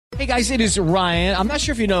Hey, guys, it is Ryan. I'm not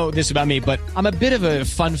sure if you know this about me, but I'm a bit of a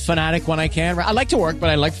fun fanatic when I can. I like to work,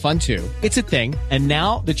 but I like fun, too. It's a thing. And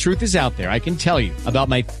now the truth is out there. I can tell you about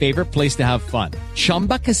my favorite place to have fun.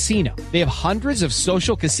 Chumba Casino. They have hundreds of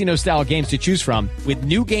social casino-style games to choose from with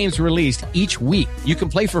new games released each week. You can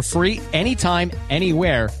play for free anytime,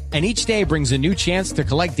 anywhere, and each day brings a new chance to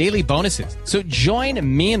collect daily bonuses. So join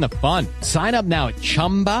me in the fun. Sign up now at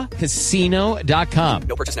ChumbaCasino.com.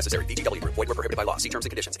 No purchase necessary. VGW Group. Void where prohibited by law. See terms and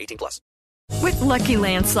conditions. 18+. With Lucky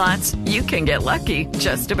Land Slots, you can get lucky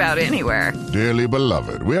just about anywhere. Dearly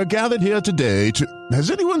beloved, we are gathered here today to...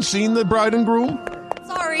 Has anyone seen the bride and groom?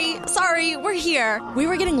 Sorry, we're here. We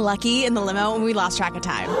were getting lucky in the limo and we lost track of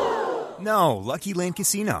time. No, Lucky Land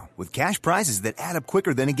Casino, with cash prizes that add up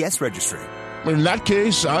quicker than a guest registry. In that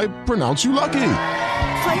case, I pronounce you lucky.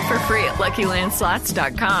 Play for free at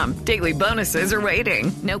LuckyLandSlots.com. Daily bonuses are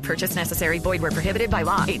waiting. No purchase necessary. Void where prohibited by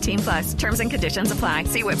law. 18+. Terms and conditions apply.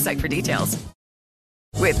 See website for details.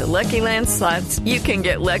 With the Lucky Land Slots, you can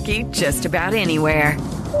get lucky just about anywhere.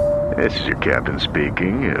 This is your captain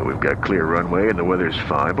speaking. We've got clear runway and the weather's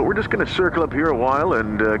fine, but we're just going to circle up here a while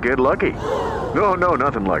and get lucky. No,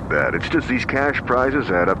 nothing like that. It's just these cash prizes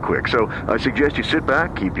add up quick. So I suggest you sit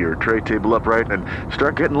back, keep your tray table upright, and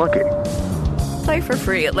start getting lucky. Play for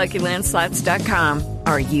free at LuckyLandSlots.com.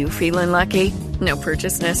 Are you feeling lucky? No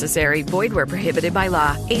purchase necessary. Void where prohibited by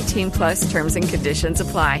law. 18+ terms and conditions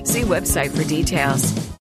apply. See website for details.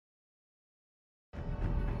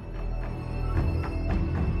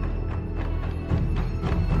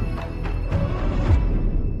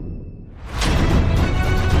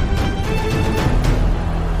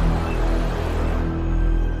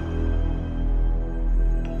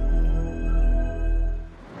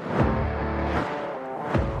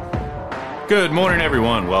 Good morning,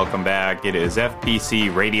 everyone. Welcome back. It is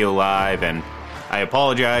FPC Radio Live, and I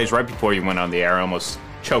apologize. Right before you went on the air, I almost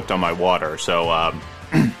choked on my water. So,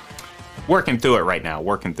 working through it right now.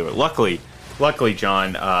 Working through it. Luckily,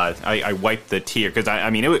 John, I wiped the tear because I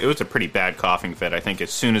mean it was a pretty bad coughing fit. I think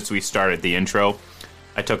as soon as we started the intro,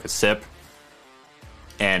 I took a sip,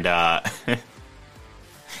 and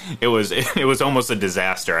it was almost a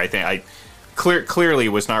disaster. I think I clearly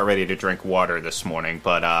was not ready to drink water this morning,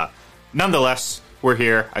 but. Nonetheless, we're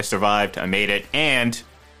here. I survived. I made it, and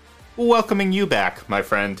welcoming you back, my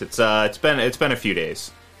friend. It's been a few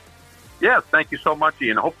days. Yes, thank you so much,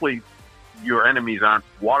 Ian. Hopefully, your enemies aren't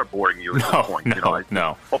waterboarding you at this point.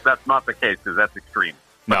 No. Hope that's not the case, because that's extreme.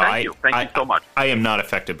 But thank you so much. I am not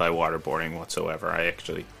affected by waterboarding whatsoever. I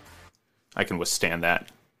can withstand that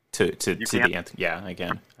to the end. Yeah, I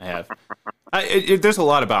can. I have. There's a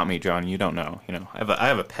lot about me, John. You don't know. I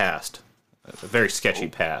have a past. A very sketchy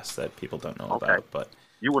past that people don't know about, but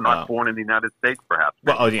you were not born in the United States, perhaps.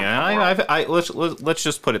 Well, yeah, let's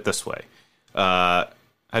just put it this way: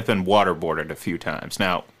 I've been waterboarded a few times.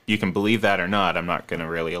 Now, you can believe that or not. I'm not going to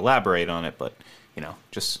really elaborate on it, but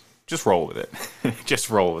just roll with it. Just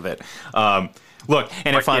roll with it. Look,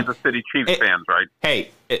 and if I'm Kansas City Chiefs fans, right? Hey,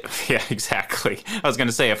 yeah, exactly. I was going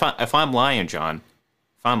to say if I'm lying, John,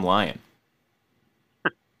 if I'm lying,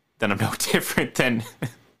 then I'm no different than.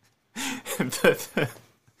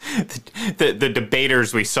 The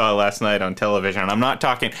debaters we saw last night on television. I'm not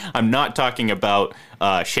talking about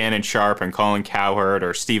Shannon Sharp and Colin Cowherd,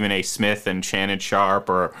 or Stephen A. Smith and Shannon Sharp,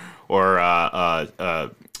 or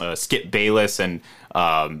Skip Bayless and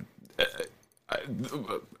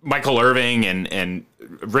Michael Irving and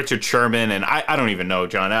Richard Sherman, and I don't even know,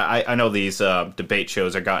 John. I know these debate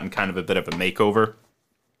shows have gotten kind of a bit of a makeover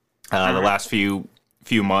the last few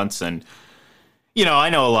months, and I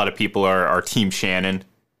know a lot of people are Team Shannon,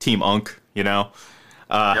 Team Unk,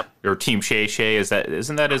 or Team Shay.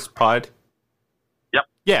 Isn't that his pod? Yep.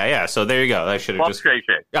 Yeah. So there you go. I should have just. Shay.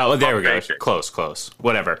 Oh, well, there we go. Close.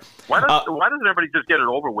 Whatever. Why doesn't everybody just get it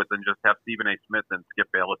over with and just have Stephen A. Smith and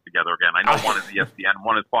Skip Bayless together again? I know one is ESPN,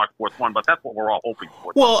 one is Fox Sports 1, but that's what we're all hoping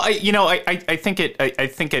for. Well, I think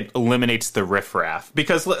it eliminates the riffraff,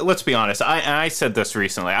 because let's be honest. I said this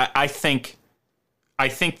recently. I think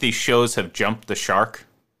these shows have jumped the shark.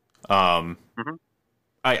 I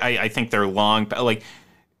think they're long. Like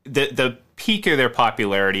the peak of their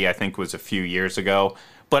popularity, I think, was a few years ago.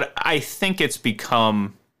 But I think it's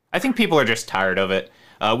become. I think people are just tired of it.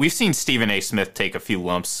 We've seen Stephen A. Smith take a few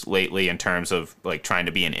lumps lately in terms of like trying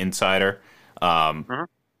to be an insider, and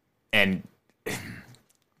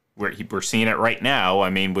we're seeing it right now. I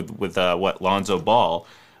mean, with Lonzo Ball,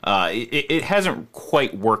 it hasn't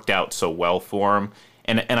quite worked out so well for him.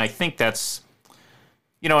 And I think that's,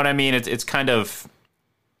 you know what I mean? It's kind of,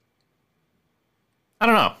 I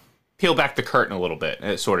don't know, peel back the curtain a little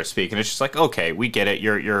bit, so to speak. And it's just like, okay, we get it.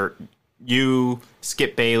 You're you,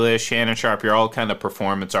 Skip Bayless, Shannon Sharpe, you're all kind of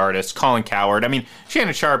performance artists. Colin Cowherd. I mean,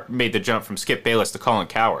 Shannon Sharpe made the jump from Skip Bayless to Colin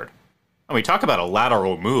Cowherd. I mean, talk about a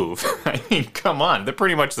lateral move. I mean, come on. They're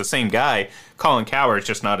pretty much the same guy. Colin Cowherd's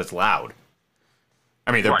just not as loud.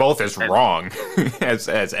 I mean, they're both as wrong as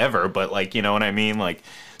ever, but, like, you know what I mean? Like,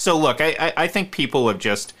 so, look, I think people have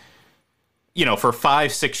just, you know, for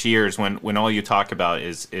 5-6 years when all you talk about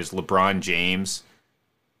is LeBron James,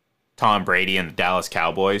 Tom Brady, and the Dallas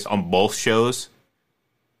Cowboys on both shows,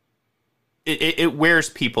 it wears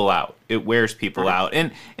people out. It wears people out.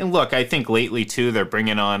 And look, I think lately, too, they're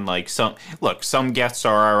bringing on, like, some guests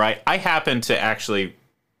are all right. I happen to actually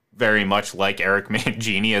very much like Eric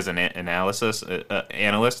Mangini as an analyst,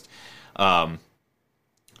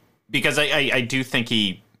 because I do think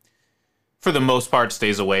he, for the most part,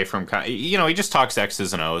 stays away from, you know, he just talks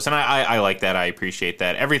X's and O's, and I like that. I appreciate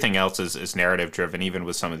that. Everything else is narrative driven, even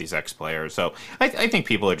with some of these ex-players. So I think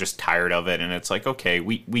people are just tired of it, and it's like, okay,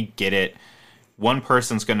 we get it. One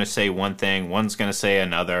person's going to say one thing, one's going to say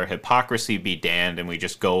another. Hypocrisy be damned, and we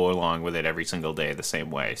just go along with it every single day the same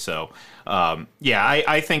way. So, yeah,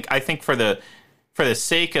 I think for the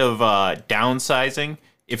sake of downsizing,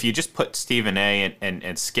 if you just put Stephen A.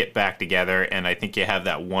 and Skip back together, and I think you have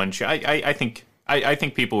that one show, I think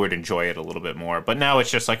people would enjoy it a little bit more. But now it's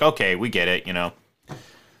just like, okay, we get it, you know.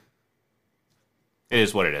 It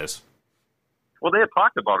is what it is. Well, they had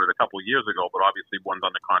talked about it a couple of years ago, but obviously one's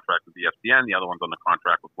under contract with ESPN, the other one's under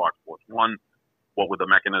contract with Fox Sports 1. What would the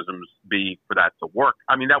mechanisms be for that to work?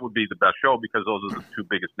 I mean, that would be the best show because those are the two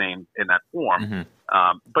biggest names in that form.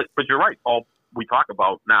 Mm-hmm. But you're right. All we talk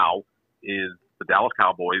about now is the Dallas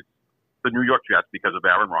Cowboys, the New York Jets because of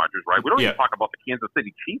Aaron Rodgers, right? We don't even talk about the Kansas City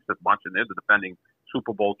Chiefs as much, and they're the defending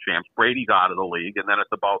Super Bowl champs. Brady's out of the league, and then it's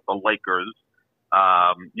about the Lakers.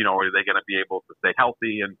 You know, are they going to be able to stay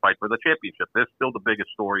healthy and fight for the championship? They're still the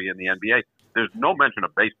biggest story in the NBA. There's no mention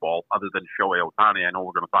of baseball other than Shohei Ohtani. I know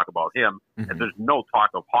we're going to talk about him. Mm-hmm. And there's no talk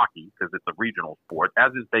of hockey because it's a regional sport,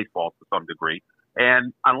 as is baseball to some degree.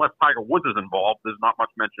 And unless Tiger Woods is involved, there's not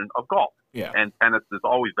much mention of golf. Yeah. And tennis has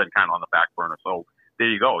always been kind of on the back burner. So there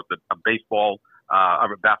you go. It's a baseball, a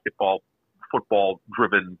basketball,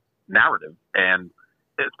 football-driven narrative. And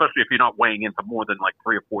especially if you're not weighing into more than like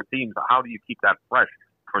 3 or 4 teams, how do you keep that fresh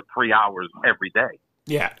for 3 hours every day?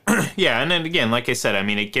 Yeah. Yeah. And then again, like I said, I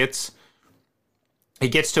mean, it gets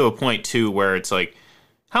to a point too, where it's like,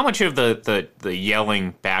 how much of the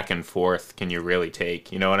yelling back and forth can you really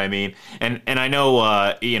take? You know what I mean? And I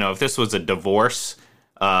know, you know, if this was a divorce,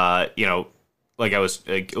 you know, like I was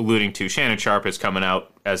alluding to, Shannon Sharpe is coming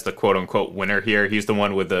out as the quote unquote winner here. He's the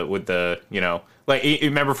one with the, you know, like, you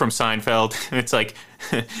remember from Seinfeld? It's like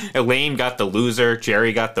Elaine got the loser,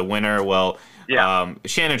 Jerry got the winner. Well, yeah.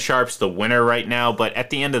 Shannon Sharpe's the winner right now, but at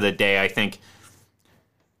the end of the day, I think,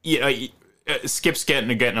 you know, Skip's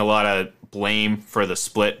getting a lot of blame for the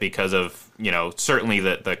split because of, you know, certainly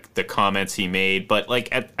the comments he made. But like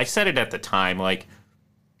I said it at the time, like,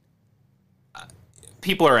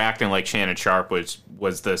 people are acting like Shannon Sharpe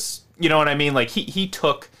was this, you know what I mean? Like he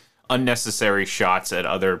took unnecessary shots at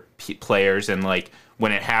other players, and like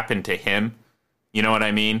when it happened to him, you know what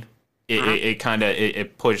I mean? It kind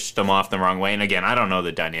of pushed them off the wrong way. And again, I don't know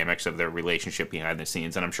the dynamics of their relationship behind the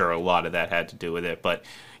scenes, and I'm sure a lot of that had to do with it. But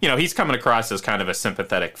you know, he's coming across as kind of a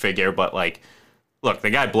sympathetic figure. But like, look, the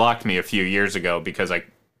guy blocked me a few years ago because I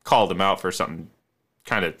called him out for something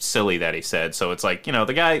kind of silly that he said. So it's like, you know,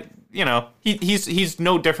 the guy, you know, he's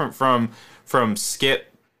no different from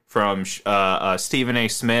Skip, from Stephen A.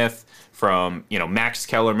 Smith, from, you know, Max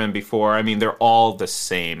Kellerman before. I mean, they're all the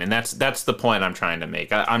same, and that's the point I'm trying to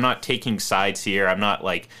make. I'm not taking sides here. I'm not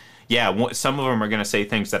like, yeah, some of them are going to say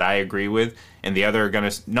things that I agree with, and the other are going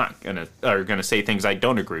to say things I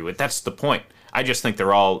don't agree with. That's the point. I just think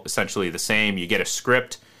they're all essentially the same. You get a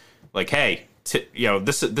script, like, hey, you know,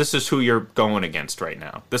 this is who you're going against right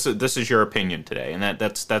now. This is your opinion today, and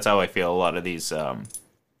that's how I feel a lot of these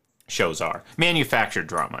shows are. Manufactured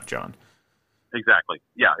drama, John. Exactly.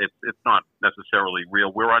 Yeah, it's not necessarily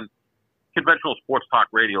real. We're on conventional sports talk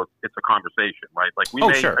radio. It's a conversation, right? Like we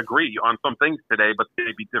may agree on some things today, but there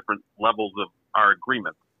may be different levels of our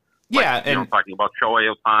agreement. Like, yeah, and talking about Shohei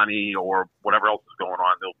Ohtani or whatever else is going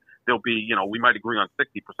on, there'll be, you know, we might agree on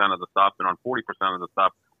 60% of the stuff, and on 40% of the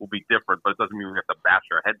stuff will be different, but it doesn't mean we have to bash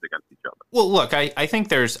our heads against each other. Well, look, I think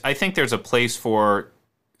there's a place for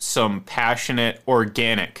some passionate,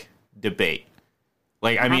 organic debate.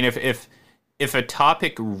 Like, I mean, if a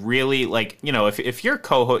topic really, like, you know, if your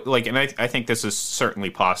co-host, like, and I think this is certainly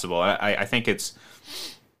possible. I think it's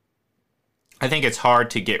hard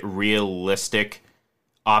to get realistic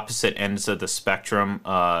opposite ends of the spectrum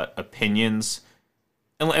opinions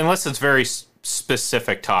unless it's very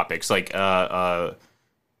specific topics, like if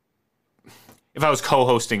I was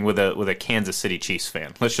co-hosting with a Kansas City Chiefs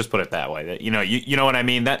fan, let's just put it that way. That you know what I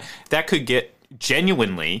mean. That could get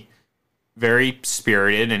genuinely very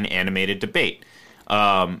spirited and animated debate.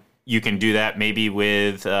 You can do that maybe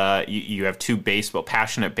with you have two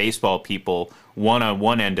passionate baseball people, one on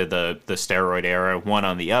one end of the steroid era, one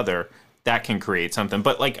on the other. That can create something.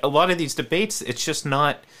 But like a lot of these debates, it's just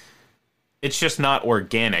not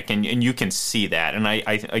organic, and you can see that. And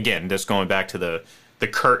I again, just going back to the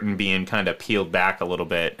curtain being kind of peeled back a little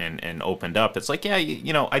bit and opened up. It's like,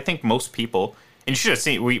 yeah, I think most people, and you should have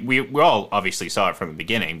seen, we all obviously saw it from the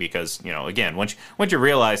beginning because, again, once you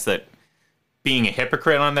realize that being a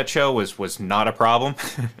hypocrite on that show was not a problem,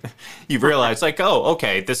 you realize like, oh,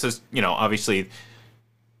 okay, this is, obviously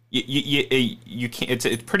you can't,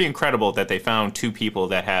 it's pretty incredible that they found two people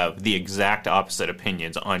that have the exact opposite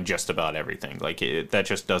opinions on just about everything. Like that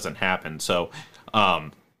just doesn't happen. So,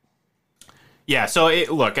 yeah, so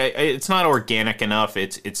it's not organic enough.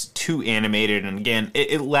 It's too animated, and again,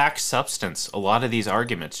 it lacks substance. A lot of these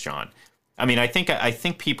arguments, John. I mean, I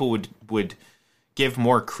think people would give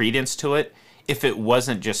more credence to it if it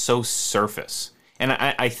wasn't just so surface. And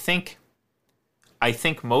I think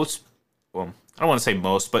most, well, I don't want to say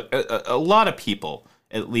most, but a lot of people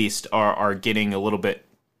at least are getting a little bit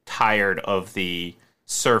tired of the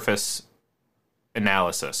surface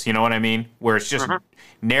analysis. You know what I mean? Where it's just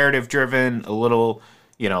narrative driven, a little,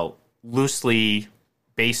 loosely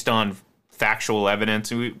based on factual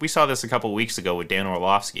evidence. We saw this a couple of weeks ago with Dan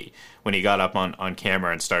Orlovsky when he got up on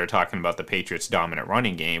camera and started talking about the Patriots' dominant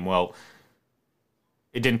running game. Well,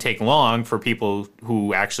 it didn't take long for people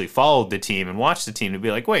who actually followed the team and watched the team to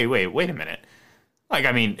be like, wait a minute. Like,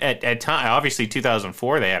 I mean, at time, obviously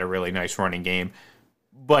 2004 they had a really nice running game,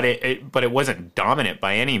 but it wasn't dominant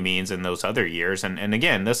by any means in those other years. And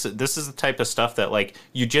again, this is the type of stuff that, like,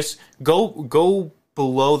 you just go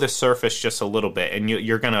below the surface just a little bit, and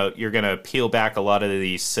you're gonna peel back a lot of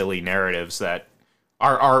these silly narratives that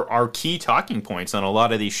are key talking points on a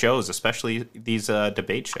lot of these shows, especially these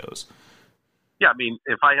debate shows. Yeah, I mean,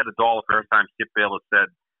 if I had $1 for every time Skip Bayless said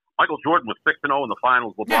Michael Jordan was 6-0 in the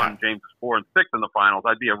finals, LeBron James was 4-6 in the finals,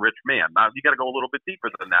 I'd be a rich man. Now you got to go a little bit deeper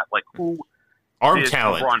than that. Like, who arm did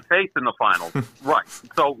talent LeBron face in the finals? Right.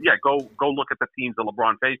 So yeah, go look at the teams that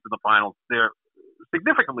LeBron faced in the finals. They're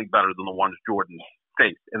significantly better than the ones Jordan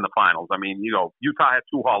faced in the finals. I mean, Utah had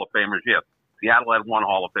 2 Hall of Famers. Yes, Seattle had 1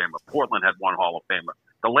 Hall of Famer. Portland had 1 Hall of Famer.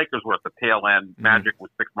 The Lakers were at the tail end. Magic was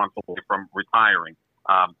 6 months away from retiring.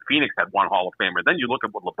 Phoenix had 1 Hall of Famer. Then you look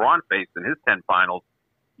at what LeBron faced in his 10 finals.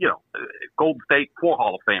 Golden State, 4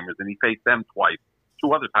 Hall of Famers, and he faced them twice.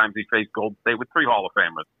 2 other times he faced Golden State with 3 Hall of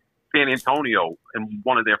Famers. San Antonio, in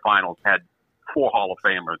one of their finals, had 4 Hall of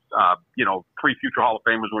Famers. 3 future Hall of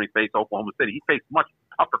Famers when he faced Oklahoma City. He faced much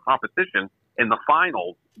tougher competition in the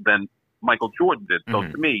finals than Michael Jordan did. So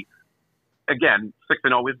to me, again,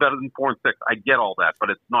 6-0 is better than 4-6. I get all that, but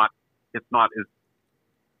it's not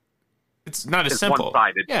as simple,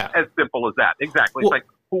 one-sided, as simple as that. Exactly. Well, it's like,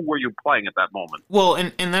 who were you playing at that moment? Well,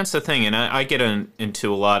 and that's the thing, and I get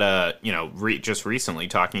into a lot of, just recently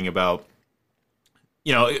talking about,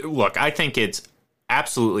 look, I think it's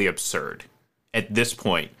absolutely absurd at this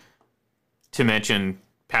point to mention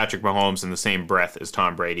Patrick Mahomes in the same breath as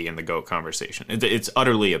Tom Brady in the GOAT conversation. It's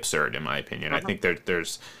utterly absurd, in my opinion. I think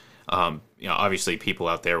there's obviously people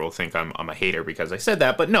out there will think I'm a hater because I said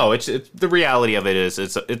that, but no, it's the reality of it is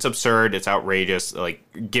it's absurd, it's outrageous.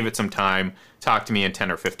 Like, give it some time. Talk to me in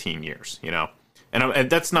 10 or 15 years, and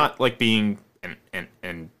that's not like being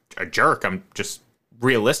and a jerk. I'm just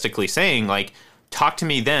realistically saying, like, talk to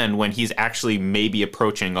me then when he's actually maybe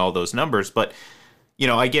approaching all those numbers. But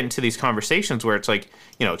I get into these conversations where it's like,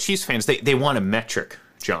 Chiefs fans, they want a metric,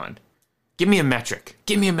 John. Give me a metric.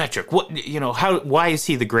 Give me a metric. What, why is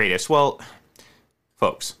he the greatest? Well,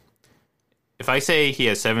 folks, if I say he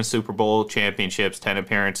has 7 Super Bowl championships, 10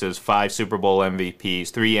 appearances, 5 Super Bowl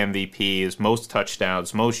MVPs, 3 MVPs, most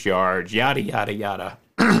touchdowns, most yards, yada, yada, yada,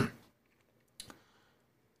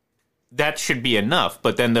 that should be enough.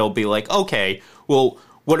 But then they'll be like, okay, well,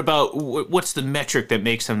 what's the metric that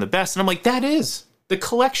makes him the best? And I'm like, that is the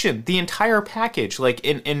collection, the entire package. Like,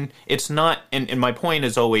 and it's not, and my point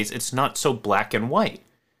is always, it's not so black and white.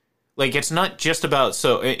 Like, it's not just about,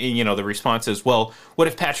 the response is, well, what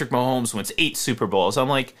if Patrick Mahomes wins 8 Super Bowls? I'm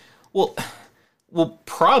like, well,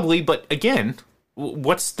 probably, but again,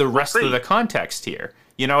 what's the rest of the context here?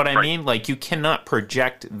 You know what I mean? Like, you cannot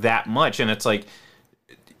project that much, and it's like,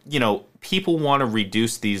 people want to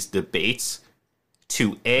reduce these debates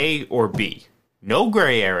to A or B. No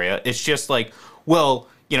gray area. It's just like, well,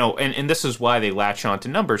 and this is why they latch on to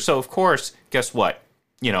numbers. So, of course, guess what?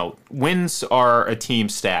 Wins are a team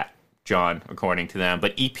stat, John, according to them,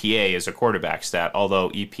 but EPA is a quarterback stat, although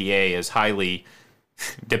EPA is highly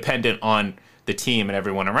dependent on the team and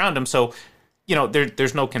everyone around them. So,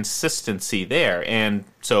 there's no consistency there. And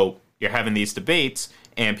so you're having these debates,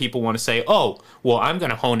 and people want to say, oh, well, I'm going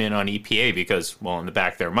to hone in on EPA because, well, in the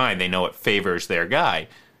back of their mind, they know it favors their guy.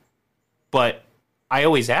 But I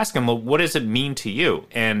always ask them, well, what does it mean to you?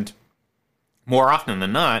 And more often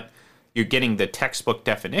than not, you're getting the textbook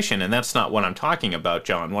definition, and that's not what I'm talking about,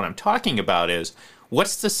 John. What I'm talking about is,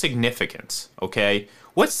 what's the significance, okay?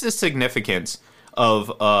 What's the significance of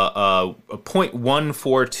a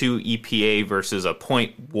 0.142 EPA versus a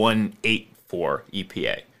 0.184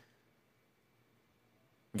 EPA?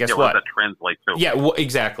 Guess what? What does that translate to? Yeah,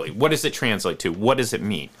 exactly. What does it translate to? What does it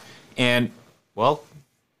mean? And, well,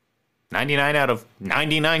 99 out of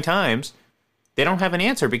 99 times, they don't have an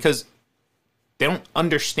answer because they don't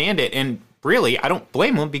understand it. And really, I don't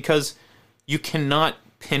blame them because you cannot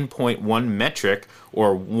pinpoint one metric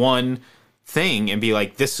or one thing and be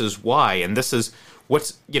like, this is why, and this is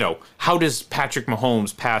what's, how does Patrick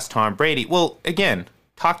Mahomes pass Tom Brady? Well, again,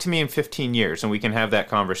 talk to me in 15 years and we can have that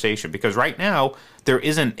conversation, because right now there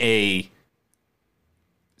isn't a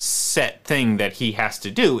set thing that he has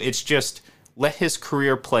to do. It's just let his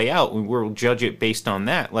career play out and we'll judge it based on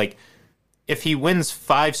that. Like, if he wins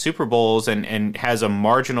 5 Super Bowls and has a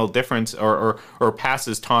marginal difference or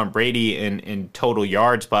passes Tom Brady in total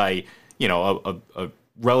yards by, a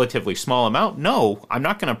relatively small amount, no, I'm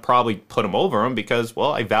not going to probably put him over him because,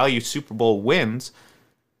 well, I value Super Bowl wins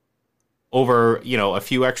over, a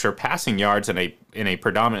few extra passing yards in a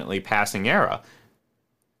predominantly passing era.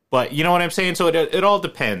 But you know what I'm saying? So it all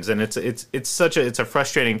depends, and it's a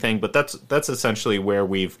frustrating thing, but that's essentially where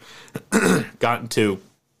we've gotten to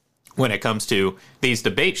when it comes to these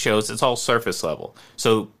debate shows. It's all surface level.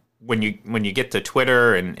 So when you get to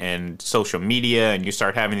Twitter and social media and you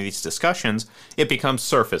start having these discussions, it becomes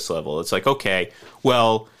surface level. It's like, okay,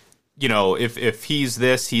 well, if he's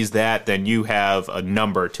this, he's that, then you have a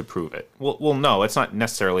number to prove it. Well, no, it's not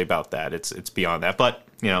necessarily about that. It's beyond that. But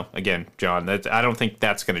again, John, I don't think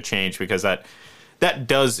that's going to change because that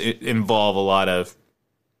does involve a lot of.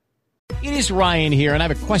 It is Ryan here, and I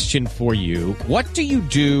have a question for you. What do you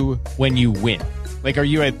do when you win? Like, are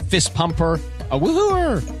you a fist pumper, a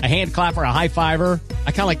woohooer, a hand clapper, a high fiver?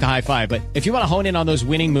 I kind of like the high five, but if you want to hone in on those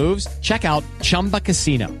winning moves, check out Chumba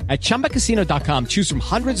Casino. At ChumbaCasino.com, choose from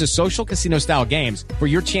hundreds of social casino-style games for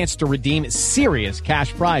your chance to redeem serious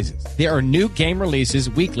cash prizes. There are new game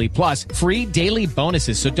releases weekly, plus free daily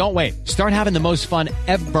bonuses. So don't wait. Start having the most fun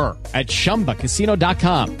ever at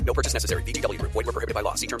ChumbaCasino.com. No purchase necessary. VGW Group. Void where prohibited by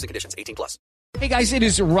law. See terms and conditions. 18+. Hey guys, it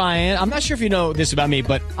is Ryan. I'm not sure if you know this about me,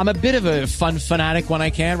 but I'm a bit of a fun fanatic when I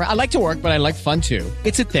can. I like to work, but I like fun too.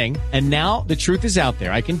 It's a thing. And now the truth is out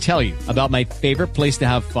there. I can tell you about my favorite place to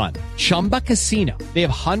have fun. Chumba Casino. They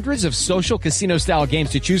have hundreds of social casino style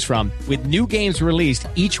games to choose from with new games released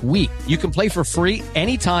each week. You can play for free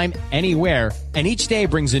anytime, anywhere. And each day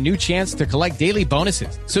brings a new chance to collect daily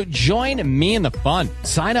bonuses. So join me in the fun.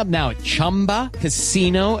 Sign up now at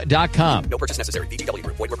ChumbaCasino.com. No purchase necessary. VGW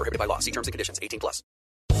Group. Void where prohibited by law. See terms and conditions. 18+.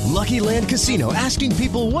 Lucky Land Casino, asking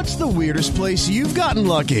people, what's the weirdest place you've gotten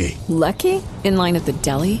lucky? Lucky? In line at the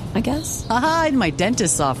deli, I guess? Aha, in my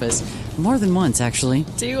dentist's office. More than once, actually.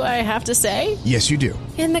 Do I have to say? Yes, you do.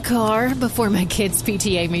 In the car before my kids'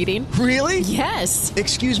 PTA meeting. Really? Yes.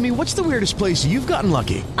 Excuse me, what's the weirdest place you've gotten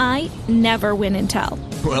lucky? I never win and tell.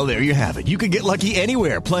 Well, there you have it. You can get lucky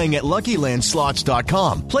anywhere, playing at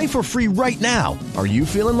LuckyLandSlots.com. Play for free right now. Are you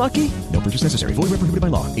feeling lucky? No purchase necessary. Void where prohibited by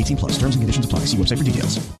law. 18+. Terms and conditions apply. See website for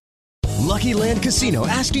details. Lucky Land Casino,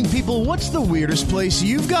 asking people, what's the weirdest place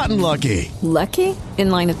you've gotten lucky? Lucky?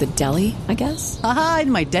 In line at the deli, I guess? Aha,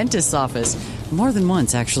 in my dentist's office. More than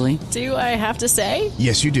once, actually. Do I have to say?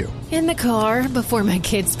 Yes, you do. In the car before my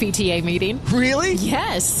kids' PTA meeting. Really?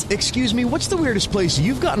 Yes. Excuse me, what's the weirdest place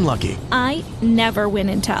you've gotten lucky? I never win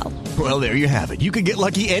and tell. Well, there you have it. You can get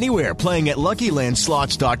lucky anywhere, playing at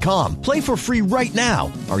LuckyLandSlots.com. Play for free right now.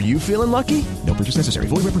 Are you feeling lucky? No purchase necessary.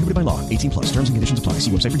 Void where prohibited by law. 18+. Terms and conditions apply.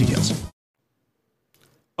 See website for details.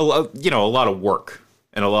 A lot of work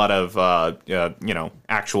and a lot of,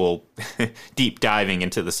 actual deep diving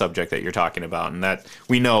into the subject that you're talking about. And that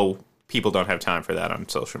we know people don't have time for that on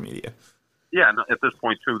social media. Yeah, and at this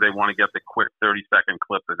point, too, they want to get the quick 30-second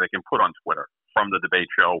clip that they can put on Twitter from the debate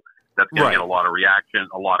show that's going to get a lot of reaction,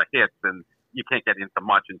 a lot of hits, and you can't get into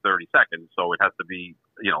much in 30 seconds, so it has to be,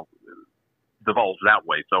 divulged that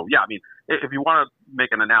way. So, yeah, I mean, if you want to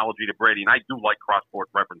make an analogy to Brady, and I do like cross-sport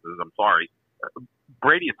references, I'm sorry,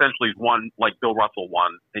 Brady essentially has won like Bill Russell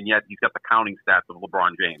won, and yet he's got the counting stats of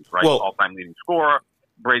LeBron James, right? Well, all-time leading scorer.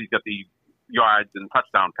 Brady's got the yards and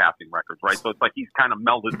touchdown passing records, right? So it's like he's kind of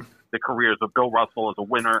melded the careers of Bill Russell as a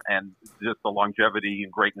winner and just the longevity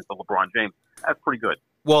and greatness of LeBron James. That's pretty good.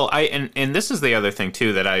 Well, and this is the other thing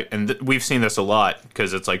too that we've seen this a lot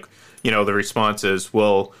because it's like, the response is,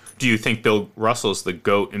 well, do you think Bill Russell's the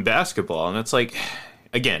GOAT in basketball? And it's like,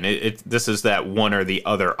 again, this is that one or the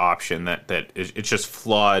other option it's just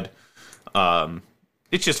flawed.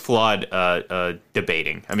 It's just flawed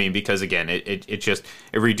debating. I mean, because again, it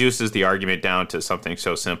reduces the argument down to something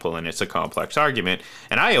so simple, and it's a complex argument.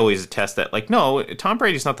 And I always attest that, like, no, Tom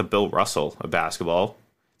Brady's not the Bill Russell of basketball.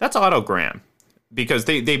 That's Otto Graham, because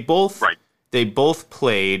they both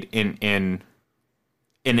played in an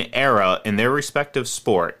era in their respective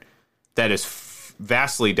sport that is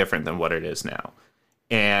vastly different than what it is now.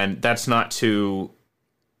 And that's not to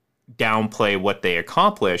downplay what they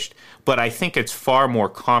accomplished, but I think it's far more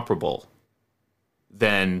comparable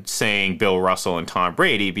than saying Bill Russell and Tom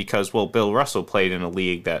Brady, because, well, Bill Russell played in a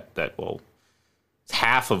league that it's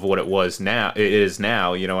half of what it is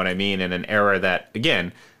now, you know what I mean, in an era that,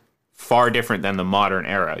 again, far different than the modern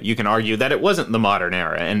era. You can argue that it wasn't the modern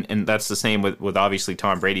era, and that's the same with obviously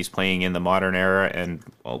Tom Brady's playing in the modern era and,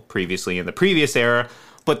 well, previously in the previous era,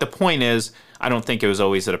 but the point is, I don't think it was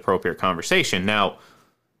always an appropriate conversation. Now,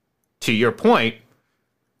 to your point,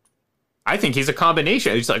 I think he's a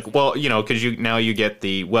combination. It's like, well, because you get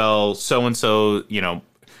the, well, so-and-so,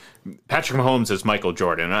 Patrick Mahomes is Michael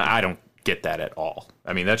Jordan. I don't get that at all.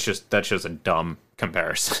 I mean, that's just a dumb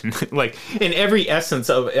comparison. Like, in every essence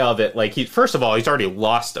of it, like, first of all, he's already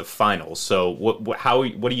lost a finals. So what are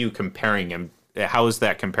you comparing him? How is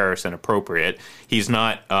that comparison appropriate? He's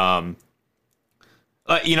not,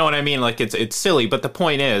 you know what I mean? Like, it's silly. But the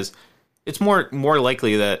point is, it's more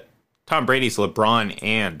likely that Tom Brady's LeBron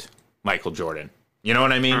and Michael Jordan. You know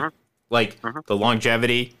what I mean? Mm-hmm. Like, the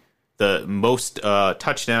longevity, the most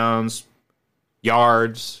touchdowns,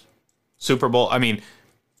 yards, Super Bowl. I mean,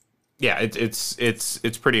 yeah,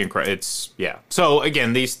 it's pretty incredible. Yeah. So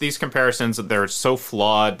again, these comparisons, they're so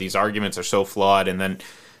flawed. These arguments are so flawed, and then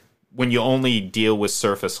when you only deal with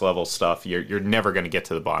surface level stuff, you're never going to get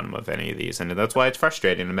to the bottom of any of these, and that's why it's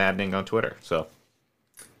frustrating and maddening on Twitter. So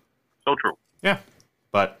true. Yeah.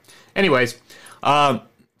 But anyways, Shohei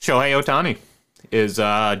Ohtani is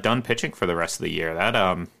done pitching for the rest of the year.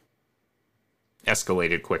 That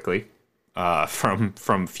escalated quickly from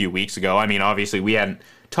a few weeks ago. I mean, obviously we hadn't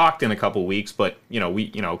talked in a couple weeks, but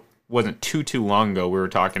wasn't too long ago we were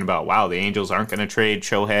talking about, wow, the Angels aren't going to trade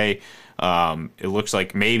Shohei. It looks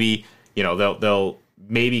like maybe they'll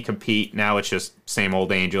maybe compete. Now it's just same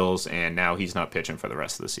old Angels, and now he's not pitching for the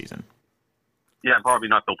rest of the season. Yeah, probably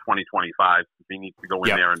not till 2025. If he needs to go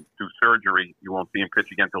in there and do surgery, you won't see him pitch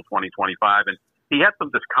again till 2025. And he had some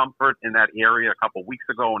discomfort in that area a couple weeks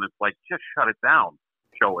ago, and it's like, just shut it down,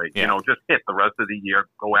 Shohei. Yeah. Just hit the rest of the year,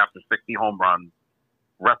 go after 60 home runs,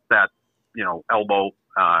 rest that, elbow,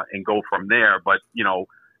 and go from there. But,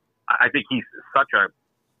 I think he's such a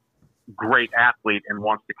great athlete and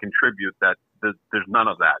wants to contribute that there's none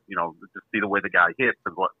of that. Just see the way the guy hits,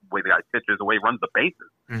 the way the guy pitches, the way he runs the bases.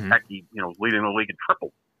 Mm-hmm. Heck, he leading the league in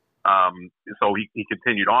triples. So he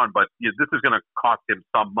continued on, but this is going to cost him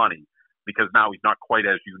some money because now he's not quite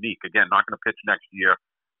as unique. Again, not going to pitch next year.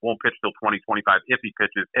 Won't pitch till 2025 if he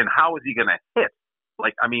pitches. And how is he going to hit?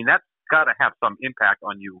 Like, I mean, that's got to have some impact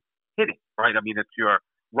on you hitting, right? I mean, it's your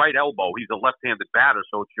right elbow. He's a left-handed batter,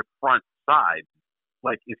 so it's your front side.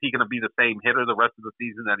 Like, is he going to be the same hitter the rest of the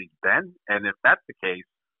season that he's been? And if that's the case,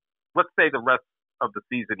 let's say the rest of the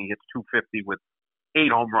season he hits 250 with 8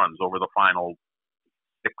 home runs over the final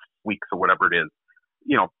 6 weeks or whatever it is.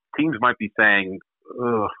 Teams might be saying,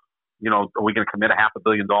 are we going to commit $500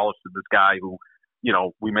 million to this guy who,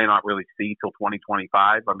 we may not really see till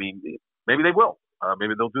 2025? I mean, maybe they will.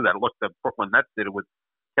 Maybe they'll do that. Look, the Brooklyn Nets did it with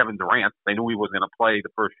Kevin Durant. They knew he was going to play the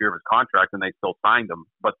first year of his contract, and they still signed him.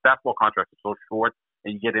 But basketball contracts are so short,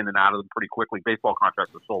 and you get in and out of them pretty quickly. Baseball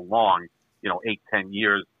contracts are so long, 8-10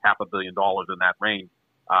 years, $500 million in that range.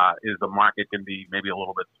 Is the market can be maybe a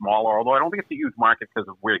little bit smaller, although I don't think it's a huge market because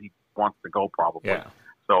of where he wants to go probably. Yeah.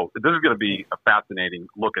 So this is going to be a fascinating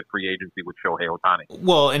look at free agency with Shohei Ohtani.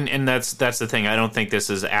 Well, and that's the thing. I don't think this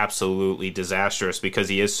is absolutely disastrous because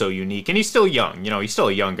he is so unique, and he's still young. He's still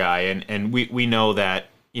a young guy, and we know that,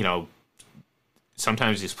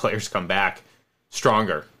 sometimes these players come back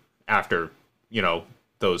stronger after,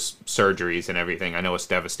 those surgeries and everything. I know it's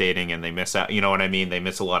devastating, and they miss out. You know what I mean? They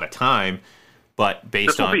miss a lot of time. But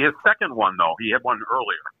this will be his second one, though. He had one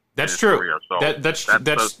earlier. That's true. Career, so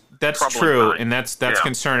That's true, and that's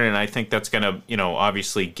concerning, and I think that's going to,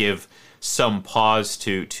 obviously give some pause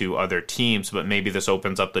to other teams, but maybe this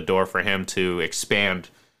opens up the door for him to expand,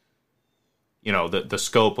 the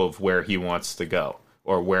scope of where he wants to go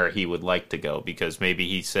or where he would like to go, because maybe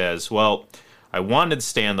he says, well, I wanted to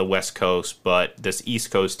stay on the West Coast, but this East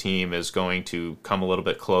Coast team is going to come a little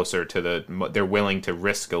bit closer to they're willing to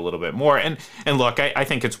risk a little bit more. And look, I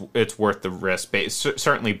think it's worth the risk,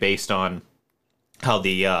 certainly based on how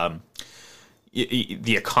the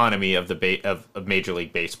economy of of Major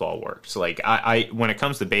League Baseball works. Like I when it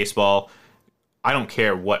comes to baseball, I don't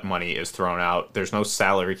care what money is thrown out. There's no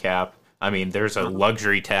salary cap. I mean, there's a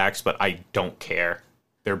luxury tax, but I don't care.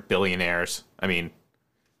 They're billionaires. I mean,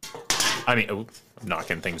 I'm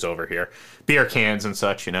knocking things over here. Beer cans and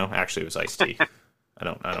such, Actually, it was iced tea.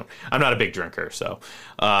 I'm not a big drinker, so.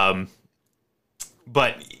 But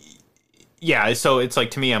yeah, so it's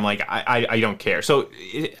like, to me, I'm like, I don't care. So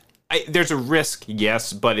there's a risk,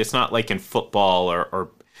 yes, but it's not like in football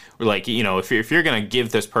or like, if you're going to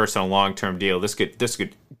give this person a long-term deal, this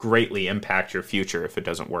could greatly impact your future if it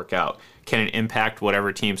doesn't work out. Can it impact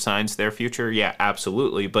whatever team signs their future? Yeah,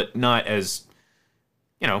 absolutely, but not as,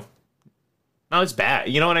 not as bad.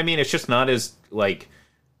 You know what I mean? It's just not as, like,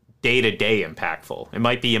 day-to-day impactful. It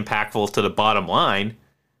might be impactful to the bottom line,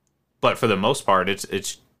 but for the most part, it's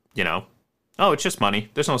it's just money.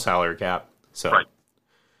 There's no salary cap. So. Right.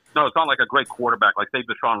 No, it's not like a great quarterback. Like, say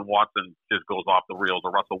Deshaun Watson just goes off the rails,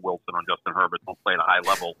 or Russell Wilson or Justin Herbert don't play at a high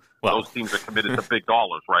level. Well, those teams are committed to big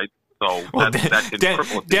dollars, right? So that can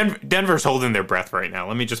cripple a team. Denver's holding their breath right now.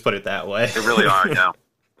 Let me just put it that way. They really are, yeah.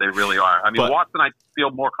 They really are. I mean, Watson I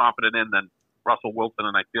feel more confident in than Russell Wilson,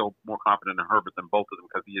 and I feel more confident in Herbert than both of them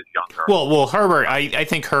because he is younger. Well, Herbert, I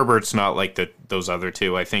think Herbert's not like those other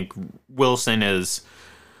two. I think Wilson is,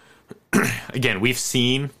 again, we've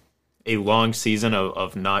seen a long season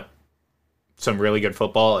of not some really good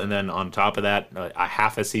football, and then on top of that, a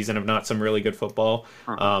half a season of not some really good football.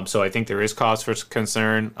 So I think there is cause for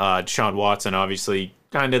concern. Deshaun Watson, obviously,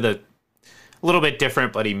 kind of a little bit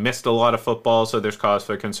different, but he missed a lot of football, so there's cause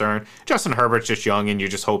for concern. Justin Herbert's just young, and you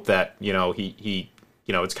just hope that, he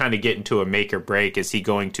it's kind of getting to a make or break. Is he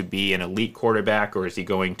going to be an elite quarterback, or is he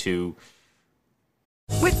going to...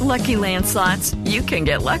 With Lucky Land Slots, you can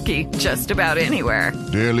get lucky just about anywhere.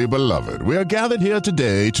 Dearly beloved, we are gathered here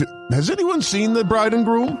today to... Has anyone seen the bride and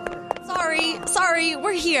groom? Sorry,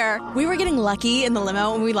 we're here. We were getting lucky in the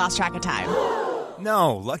limo and we lost track of time.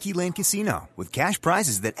 No, Lucky Land Casino, with cash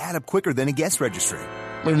prizes that add up quicker than a guest registry.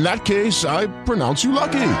 In that case, I pronounce you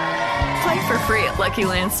lucky. Play for free at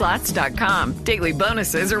LuckyLandSlots.com. Daily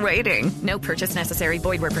bonuses are waiting. No purchase necessary.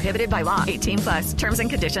 Void where prohibited by law. 18+. Terms and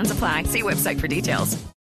conditions apply. See website for details.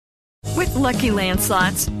 With Lucky Land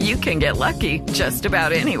Slots, you can get lucky just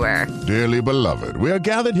about anywhere. Dearly beloved, we are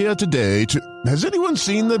gathered here today to... Has anyone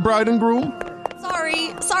seen the bride and groom?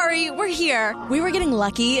 Sorry, we're here. We were getting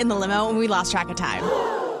lucky in the limo and we lost track of time.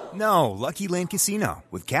 No, Lucky Land Casino,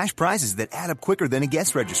 with cash prizes that add up quicker than a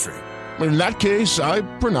guest registry. In that case, I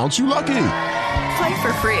pronounce you lucky. Play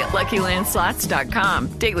for free at LuckyLandSlots.com.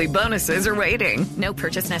 Daily bonuses are waiting. No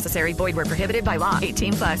purchase necessary. Void where prohibited by law.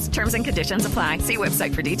 18+. Terms and conditions apply. See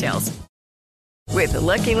website for details. With the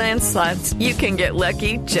Lucky Land Slots, you can get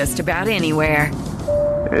lucky just about anywhere.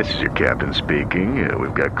 This is your captain speaking.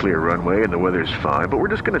 We've got clear runway and the weather's fine, but we're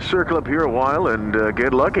just going to circle up here a while and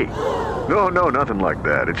get lucky. No, nothing like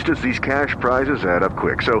that. It's just these cash prizes add up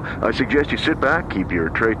quick. So I suggest you sit back, keep your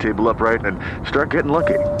tray table upright, and start getting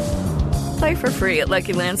lucky. Play for free at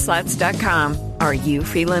LuckyLandSlots.com. Are you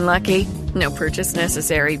feeling lucky? No purchase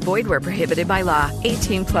necessary. Void where prohibited by law.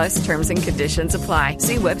 18+ terms and conditions apply.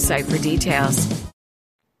 See website for details.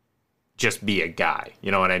 Just be a guy.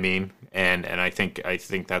 You know what I mean? And I think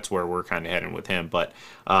that's where we're kind of heading with him. But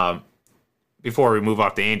before we move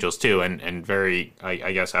off the Angels too, and very,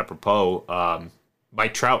 I guess, apropos,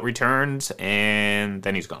 Mike Trout returns and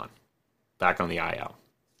then he's gone. Back on the IL.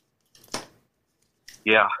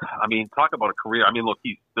 Yeah, I mean, talk about a career. I mean, look,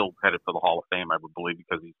 he's still headed for the Hall of Fame, I would believe,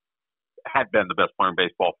 because he had been the best player in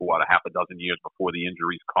baseball for, a half a dozen years before the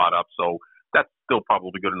injuries caught up. So that's still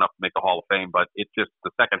probably good enough to make the Hall of Fame. But it's just the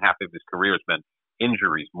second half of his career has been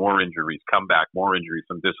injuries, more injuries, comeback, more injuries,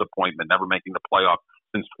 some disappointment, never making the playoffs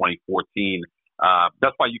since 2014.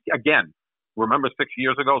 That's why remember 7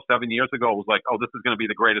 years ago, it was like, oh, this is going to be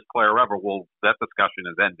the greatest player ever. Well, that discussion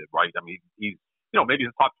has ended, right? I mean, he's, maybe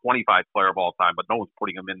he's a top 25 player of all time, but no one's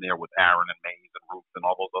putting him in there with Aaron and Mays and Ruth and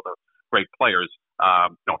all those other great players.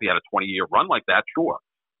 If he had a 20-year run like that, sure.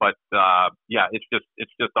 But,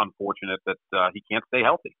 it's just unfortunate that he can't stay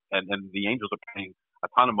healthy. And the Angels are paying a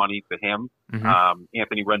ton of money to him.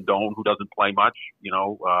 Anthony Rendon, who doesn't play much,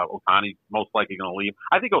 Ohtani's most likely going to leave.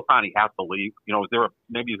 I think Ohtani has to leave. Is there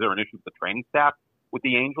an issue with the training staff with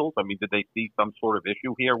the Angels? I mean, did they see some sort of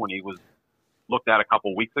issue here when he was looked at a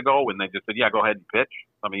couple weeks ago and they just said, yeah, go ahead and pitch?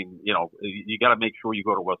 I mean, you got to make sure you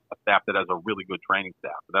go to a staff that has a really good training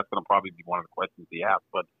staff. So that's going to probably be one of the questions he asks.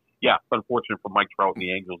 But yeah, it's unfortunate for Mike Trout and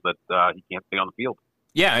the Angels that he can't stay on the field.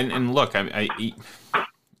 Yeah, and look,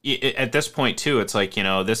 at this point too, it's like,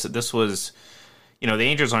 this was, the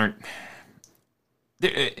Angels aren't,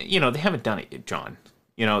 they haven't done it, John.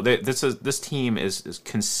 This team is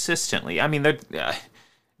consistently. I mean,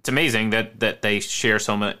 it's amazing that they share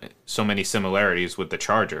so many similarities with the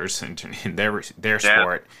Chargers in their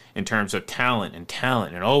sport in terms of talent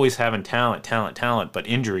and always having talent. But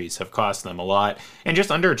injuries have cost them a lot and just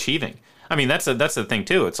underachieving. I mean, that's the thing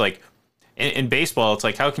too. It's like in baseball, it's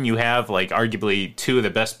like, how can you have like arguably two of the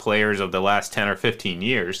best players of the last 10 or 15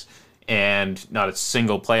 years and not a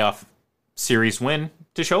single playoff series win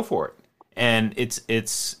to show for it? And it's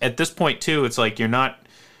at this point too, it's like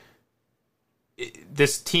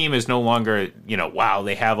this team is no longer, wow,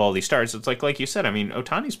 they have all these stars. It's like you said, I mean,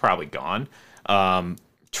 Ohtani's probably gone.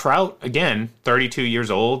 Trout, again, 32 years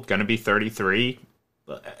old, going to be 33.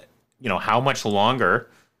 How much longer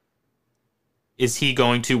is he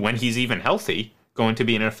going to, when he's even healthy, going to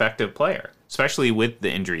be an effective player, especially with the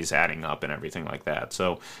injuries adding up and everything like that?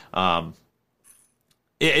 So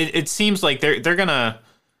it seems like they're going to,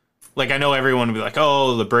 like, I know everyone would be like,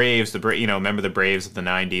 oh, the Braves, remember the Braves of the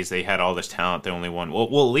 90s? They had all this talent. They only won. Well,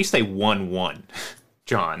 at least they won one,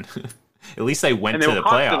 John. At least they went to the playoffs. And they were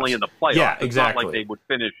constantly in the playoffs. Yeah, exactly. It's not like they would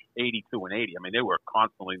finish 82 and 80. I mean, they were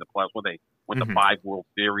constantly in the playoffs. When they went to 5 World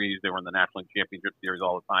Series, they were in the National Championship Series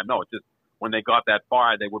all the time. No, it's just when they got that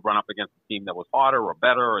far, they would run up against a team that was harder or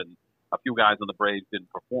better, and a few guys on the Braves didn't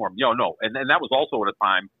perform. No. And that was also at a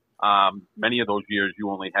time, many of those years, you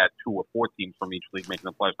only had 2 or 4 teams from each league making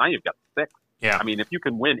the playoffs. Now you've got 6. Yeah. I mean, if you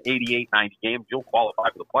can win 88, 90 games, you'll qualify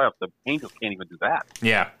for the playoffs. The Angels can't even do that.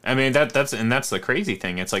 Yeah. I mean, that's the crazy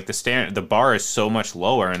thing. It's like the bar is so much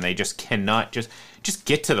lower, and they just cannot just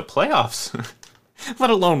get to the playoffs,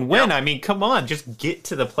 let alone win. Yeah. I mean, come on, just get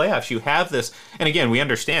to the playoffs. You have this, and again, we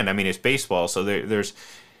understand. I mean, it's baseball, so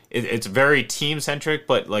it's very team centric,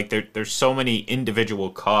 but like there's so many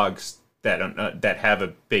individual cogs that have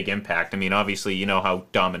a big impact. I mean, obviously, you know how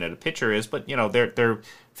dominant a pitcher is, but they're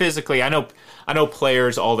physically. I know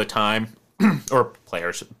players all the time, or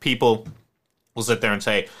people will sit there and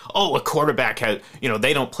say, "Oh, a quarterback has,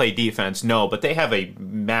 they don't play defense." No, but they have a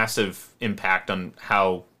massive impact on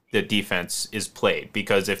how the defense is played,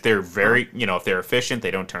 because if they're if they're efficient,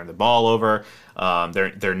 they don't turn the ball over.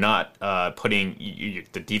 They're not putting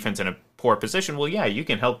the defense in a poor position. Well, yeah, you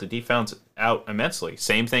can help the defense out immensely.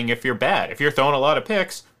 Same thing if you're bad. If you're throwing a lot of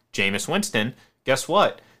picks, Jameis Winston, guess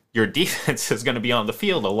what? Your defense is going to be on the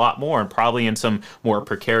field a lot more, and probably in some more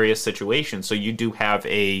precarious situations. So you do have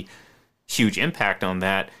a huge impact on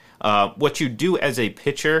that. What you do as a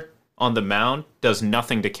pitcher on the mound does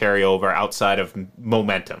nothing to carry over outside of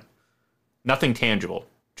momentum. Nothing tangible,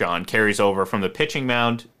 John, carries over from the pitching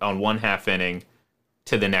mound on one half inning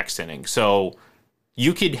to the next inning. So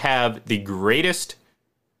you could have the greatest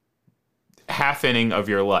half inning of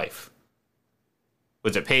your life.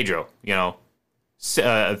 Was it Pedro?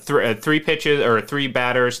 3 pitches or 3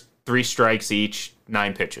 batters, 3 strikes each,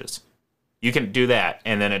 9 pitches. You can do that,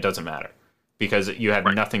 and then it doesn't matter, because you have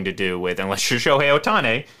nothing to do with, unless you're Shohei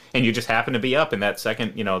Ohtani and you just happen to be up in that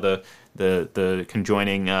second, the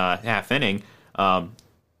conjoining half inning.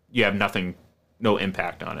 You have no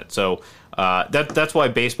impact on it. So that's why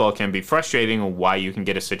baseball can be frustrating, and why you can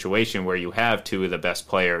get a situation where you have 2 of the best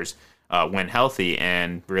players when healthy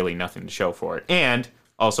and really nothing to show for it. And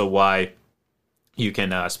also why you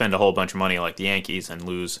can spend a whole bunch of money like the Yankees and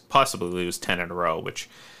possibly lose 10 in a row, which,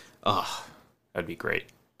 that'd be great.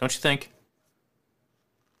 Don't you think?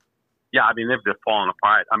 Yeah, I mean, they've just fallen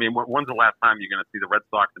apart. I mean, when's the last time you're going to see the Red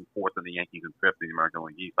Sox in 4th and the Yankees in 5th in the American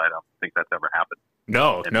League East? I don't think that's ever happened.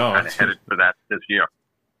 No. We're kind of headed for that this year.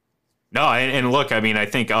 No, and look, I mean, I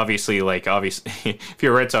think obviously, if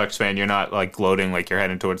you're a Red Sox fan, you're not like gloating like you're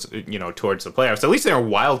heading towards the playoffs. At least they're in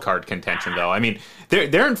wild card contention, though. I mean,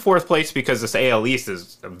 they're in 4th place because this AL East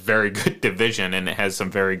is a very good division and it has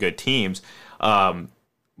some very good teams.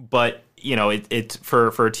 But it's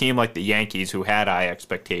for a team like the Yankees, who had high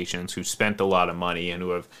expectations, who spent a lot of money, and who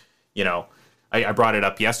have, I brought it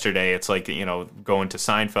up yesterday. It's like going to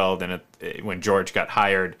Seinfeld, and when George got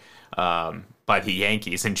hired. by the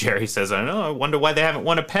Yankees. And Jerry says, I don't know, I wonder why they haven't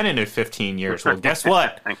won a pennant in 15 years. Well, guess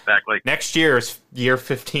what? Exactly. Next year is year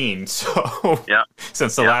 15. So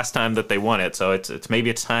since the last time that they won it. So it's maybe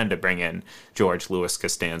it's time to bring in George Louis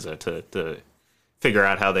Costanza to figure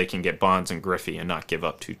out how they can get Bonds and Griffey and not give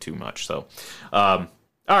up too much. So,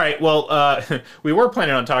 all right, well, we were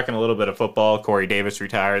planning on talking a little bit of football. Corey Davis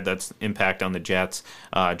retired. That's impact on the Jets.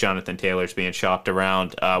 Jonathan Taylor's being shopped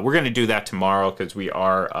around. We're going to do that tomorrow because we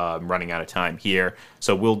are running out of time here.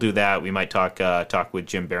 So we'll do that. We might talk with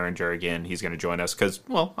Jim Behringer again. He's going to join us because,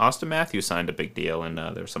 well, Austin Matthews signed a big deal, and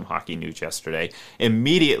there was some hockey news yesterday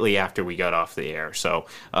immediately after we got off the air. So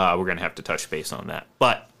we're going to have to touch base on that.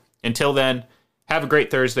 But until then, have a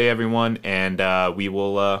great Thursday, everyone, and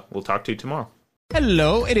we'll talk to you tomorrow.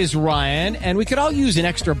 Hello, it is Ryan, and we could all use an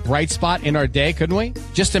extra bright spot in our day, couldn't we?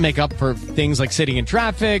 Just to make up for things like sitting in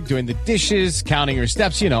traffic, doing the dishes, counting your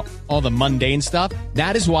steps, all the mundane stuff.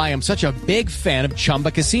 That is why I'm such a big fan of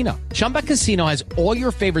Chumba Casino. Chumba Casino has all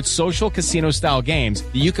your favorite social casino-style games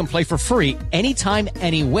that you can play for free anytime,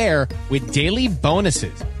 anywhere with daily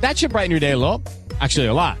bonuses. That should brighten your day a little. Actually,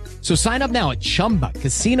 a lot. So sign up now at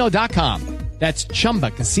ChumbaCasino.com. That's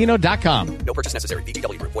ChumbaCasino.com. No purchase necessary.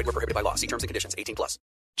 VGW Group. Void where prohibited by law. See terms and conditions. 18+.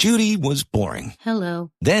 Judy was boring.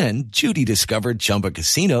 Hello. Then Judy discovered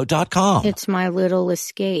ChumbaCasino.com. It's my little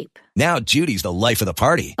escape. Now Judy's the life of the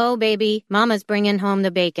party. Oh, baby, mama's bringing home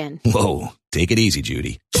the bacon. Whoa, take it easy,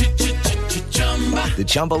 Judy. The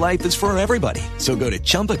Chumba life is for everybody. So go to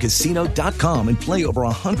ChumbaCasino.com and play over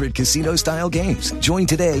 100 casino-style games. Join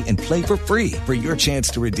today and play for free for your chance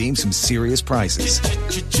to redeem some serious prizes.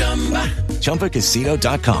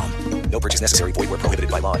 ChumbaCasino.com. No purchase necessary. Void where prohibited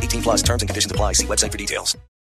by law. 18+. Terms and conditions apply. See website for details.